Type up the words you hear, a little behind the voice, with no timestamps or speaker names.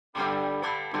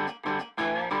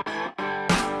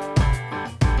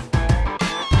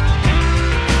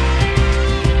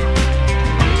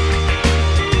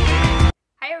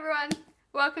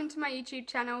my YouTube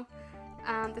channel,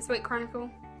 The Sweet Chronicle,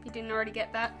 if you didn't already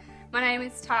get that. My name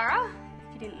is Tara,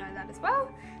 if you didn't know that as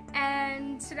well.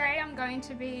 And today I'm going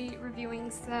to be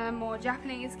reviewing some more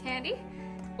Japanese candy,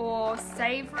 or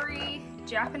savoury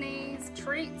Japanese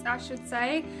treats, I should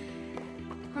say.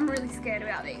 I'm really scared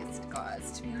about these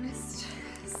guys, to be honest.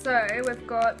 So we've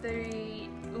got the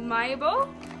umaibo,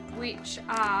 which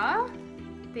are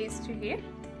these two here.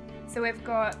 So we've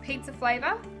got pizza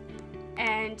flavour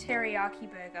and teriyaki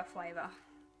burger flavour.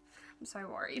 I'm so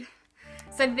worried.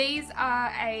 So these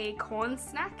are a corn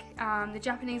snack. The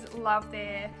Japanese love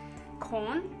their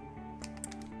corn.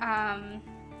 I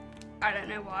don't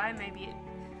know why, maybe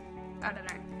I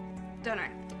don't know.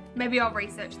 Maybe I'll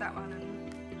research that one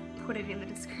and put it in the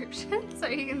description so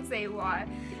you can see why.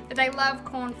 But they love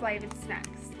corn flavoured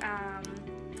snacks.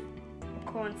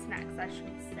 Corn snacks, I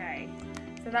should say.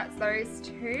 So that's those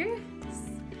two.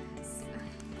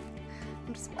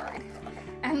 I'm just worried.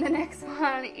 And the next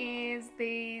one is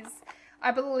these.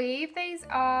 I believe these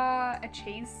are a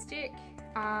cheese stick,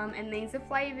 and these are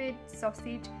flavoured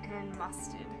sausage and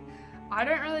mustard. I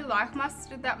don't really like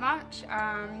mustard that much.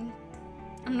 I'm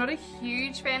not a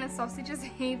huge fan of sausages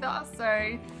either, so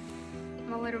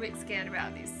I'm a little bit scared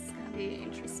about this. It's going to be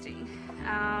interesting.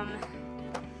 I'm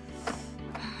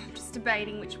just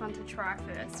debating which one to try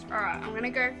first. Alright, I'm going to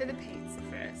go for the pizza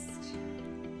first.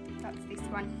 That's this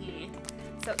one here.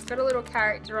 So it's got a little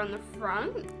character on the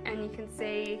front, and you can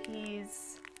see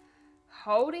he's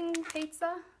holding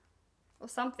pizza or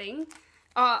something.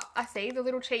 Oh, I see, the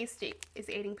little cheese stick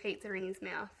is eating pizza in his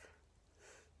mouth.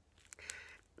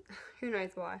 Who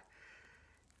knows why.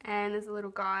 And there's a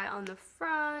little guy on the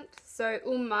front. So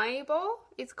umaibo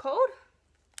it's called.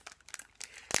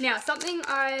 Now, something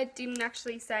I didn't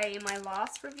actually say in my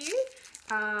last review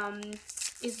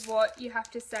is what you have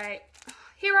to say.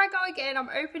 Here I go again, I'm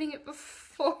opening it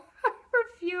before I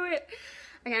review it.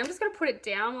 Okay, I'm just going to put it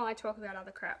down while I talk about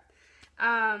other crap.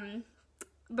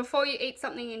 Before you eat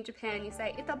something in Japan, you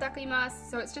say itadakimasu,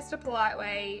 so it's just a polite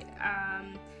way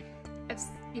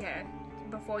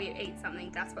before you eat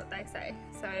something, that's what they say.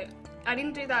 So I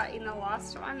didn't do that in the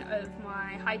last one of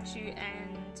my Haichu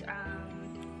and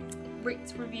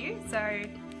Ritz review, so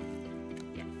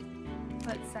yeah,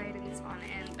 let's say it in this one.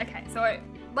 And okay, so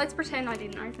let's pretend I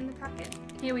didn't open the packet.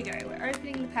 Here we go, we're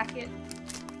opening the packet.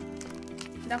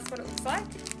 That's what it looks like.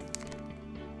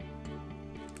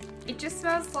 It just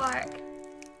smells like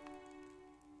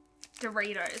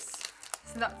Doritos,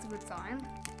 so that's a good sign.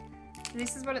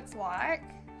 This is what it's like,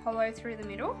 hollow through the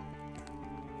middle.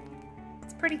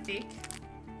 It's pretty thick.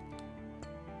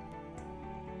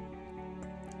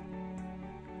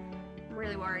 I'm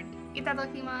really worried.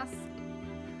 Itadakimasu.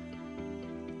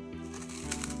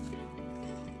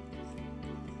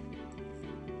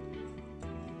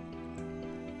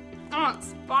 Oh, it's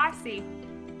spicy.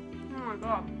 Oh my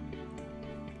god.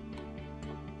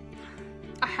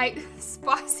 I hate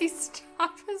spicy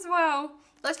stuff as well.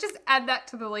 Let's just add that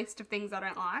to the list of things I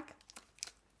don't like.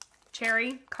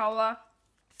 Cherry, cola,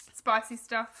 spicy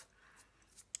stuff,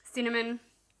 cinnamon.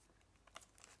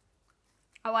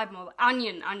 I like more.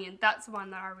 Onion. That's the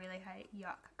one that I really hate.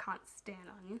 Yuck, I can't stand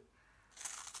onion.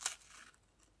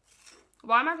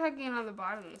 Why am I taking another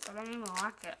bite of this? I don't even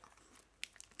like it.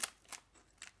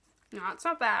 No, it's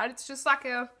not bad. It's just like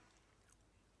a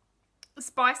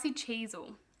spicy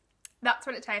cheesel. That's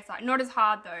what it tastes like. Not as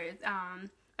hard though.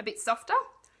 A bit softer.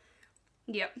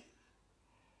 Yep.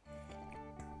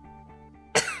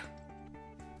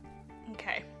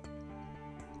 Okay.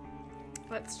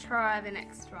 Let's try the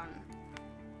next one.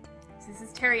 So this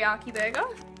is teriyaki burger.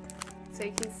 So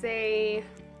you can see.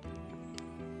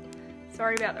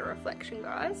 Sorry about the reflection,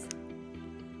 guys.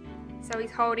 So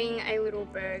he's holding a little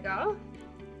burger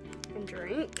and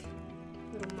drink,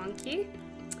 little monkey.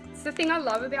 So the thing I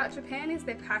love about Japan is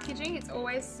their packaging. It's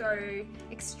always so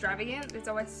extravagant. There's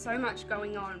always so much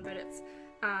going on, but it's,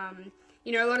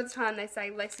 you know, a lot of the time they say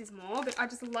less is more, but I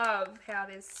just love how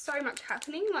there's so much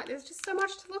happening. Like, there's just so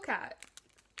much to look at.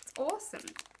 It's awesome.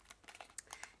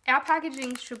 Our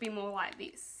packaging should be more like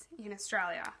this in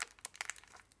Australia.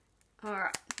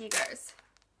 Alright, here goes.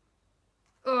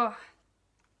 Oh,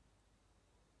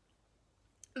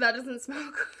 that doesn't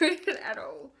smell good at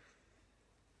all.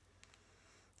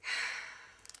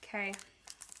 Okay,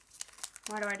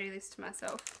 why do I do this to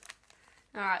myself?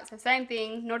 Alright, so same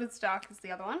thing, not as dark as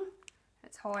the other one.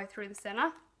 It's hollow through the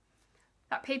center.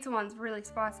 That pizza one's really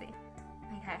spicy.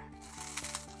 Okay.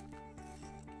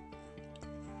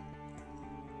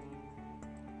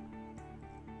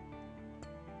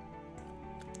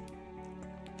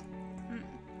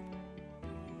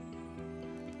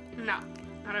 No,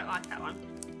 I don't like that one.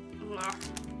 Ugh.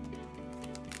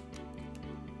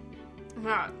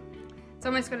 Alright. It's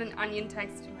almost got an onion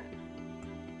taste to it.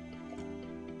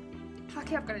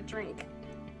 Lucky I've got a drink.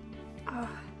 Oh.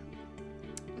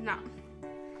 No.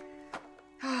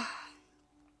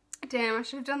 Damn, I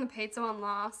should have done the pizza one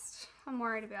last. I'm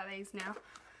worried about these now.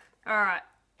 Alright.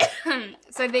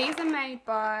 So these are made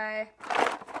by,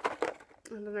 I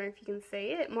don't know if you can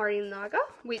see it, Morinaga,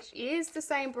 which is the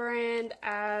same brand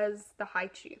as the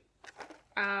Haichu.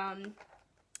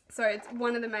 So it's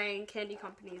one of the main candy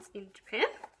companies in Japan.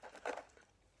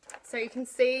 So you can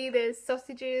see there's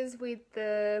sausages with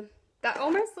that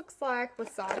almost looks like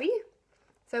wasabi.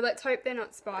 So let's hope they're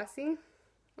not spicy. Oh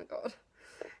my god.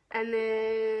 And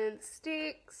then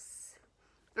sticks.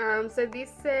 So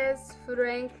this says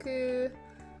Furenku.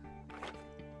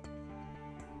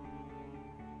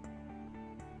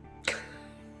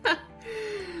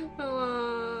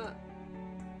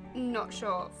 Not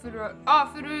sure. Furuto.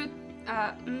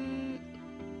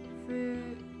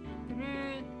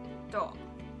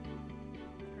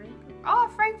 Oh,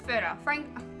 Frankfurter.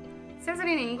 Says it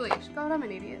in English. God, I'm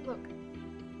an idiot. Look.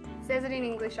 Says it in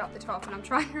English up the top, and I'm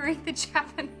trying to read the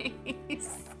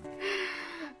Japanese.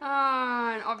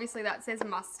 And obviously that says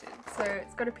mustard. So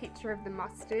it's got a picture of the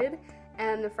mustard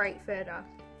and the Frankfurter.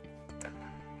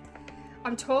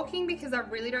 I'm talking because I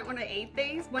really don't want to eat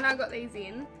these. When I got these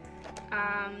in,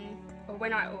 or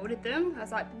when I ordered them, I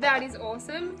was like, that is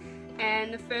awesome.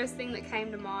 And the first thing that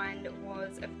came to mind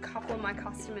was a couple of my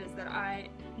customers that I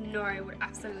know would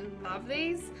absolutely love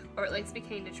these, or at least be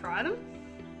keen to try them.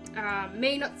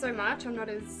 Me, not so much. I'm not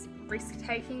as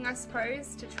risk-taking, I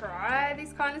suppose, to try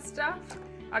this kind of stuff.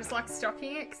 I just like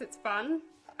stocking it because it's fun,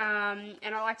 and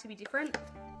I like to be different.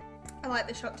 I like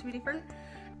the shop to be different.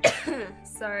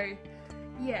 So,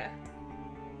 yeah.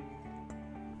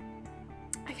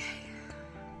 Okay.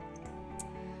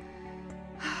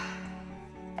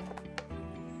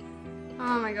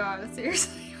 Oh my god,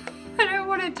 seriously. I don't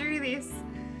want to do this.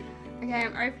 Okay,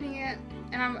 I'm opening it,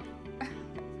 and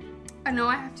I know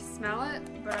I have to smell it,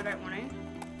 but I don't want to.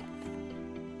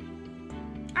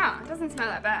 Ah, it doesn't smell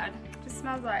that bad. It just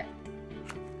smells like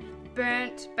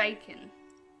burnt bacon.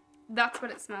 That's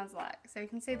what it smells like. So you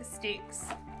can see the sticks.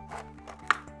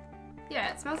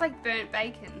 Yeah, it smells like burnt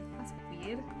bacon. That's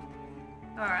weird.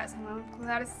 Alright, so I'm going to pull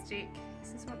out a stick.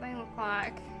 This is what they look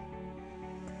like.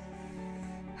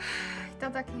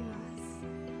 Itadakimasu.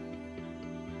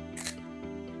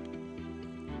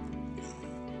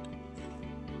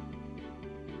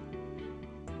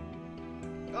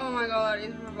 Oh my god, that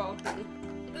is revolting.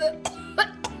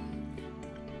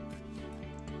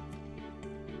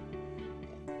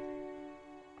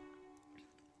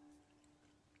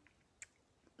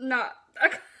 No,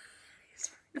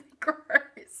 it's really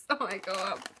gross. Oh my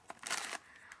god.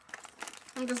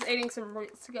 I'm just eating some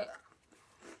roots to get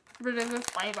rid of the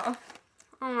flavour.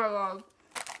 Oh my god.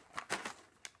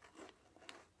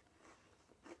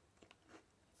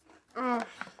 Oh.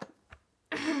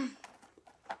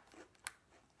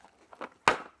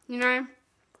 You know,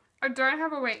 I don't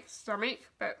have a weak stomach,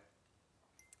 but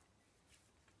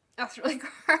that's really gross.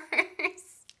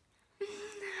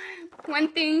 When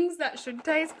things that should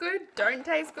taste good don't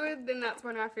taste good, then that's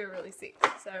when I feel really sick.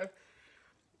 So,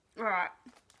 alright.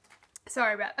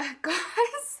 Sorry about that,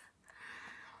 guys.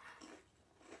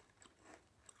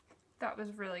 That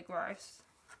was really gross.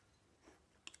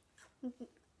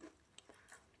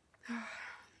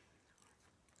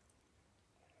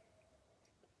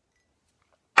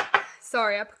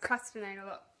 Sorry, I procrastinate a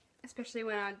lot, especially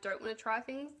when I don't want to try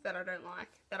things that I don't like,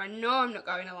 that I know I'm not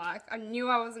going to like. I knew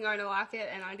I wasn't going to like it,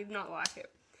 and I did not like it.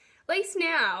 At least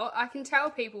now, I can tell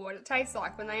people what it tastes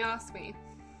like when they ask me.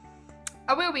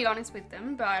 I will be honest with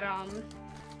them, but,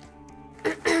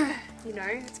 you know,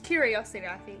 it's curiosity,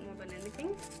 I think, more than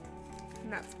anything.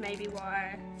 And that's maybe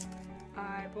why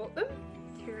I bought them.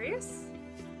 Curious.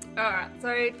 Alright,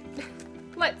 so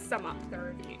let's sum up the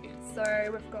review. So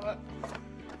we've got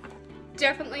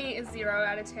definitely a 0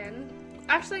 out of 10.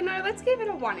 Actually, no, let's give it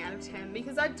a 1 out of 10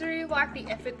 because I do like the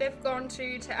effort they've gone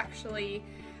to actually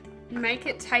make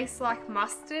it taste like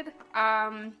mustard.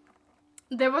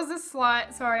 There was a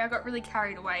slight, sorry, I got really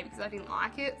carried away because I didn't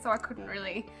like it, so I couldn't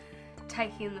really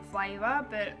take in the flavour,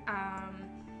 but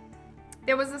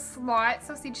there was a slight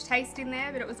sausage taste in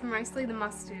there, but it was mostly the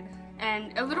mustard.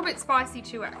 And a little bit spicy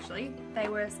too, actually. They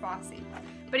were spicy.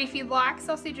 But if you like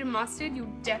sausage and mustard, you'll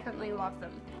definitely love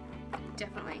them.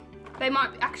 Definitely. They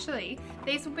might, actually,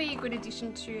 these will be a good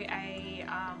addition to a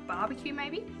barbecue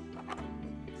maybe.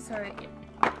 So,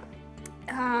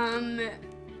 yeah.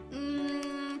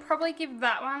 Probably give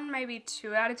that one maybe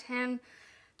 2 out of 10.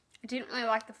 I didn't really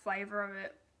like the flavour of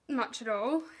it much at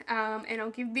all. And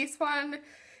I'll give this one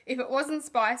If it wasn't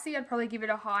spicy, I'd probably give it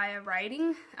a higher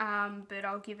rating, but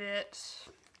I'll give it,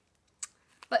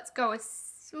 let's go with,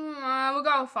 we'll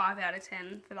go with 5 out of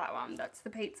 10 for that one. That's the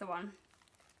pizza one.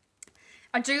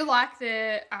 I do like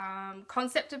the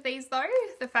concept of these though,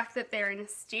 the fact that they're in a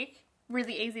stick,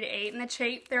 really easy to eat, and they're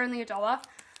cheap. They're only $1.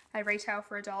 They retail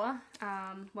for $1.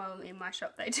 Well, in my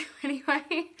shop they do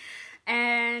anyway.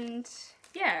 And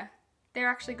yeah, they're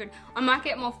actually good. I might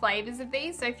get more flavours of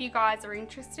these, so if you guys are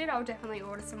interested, I'll definitely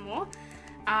order some more.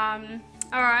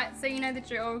 Alright, so you know the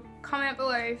drill. Comment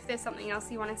below if there's something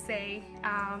else you want to see.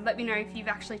 Let me know if you've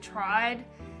actually tried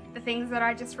the things that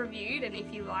I just reviewed and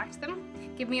if you liked them.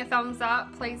 Give me a thumbs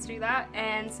up, please do that,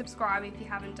 and subscribe if you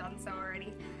haven't done so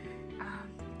already.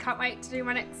 Can't wait to do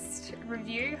my next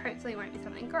review. Hopefully it won't be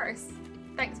something gross.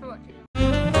 Thanks for watching.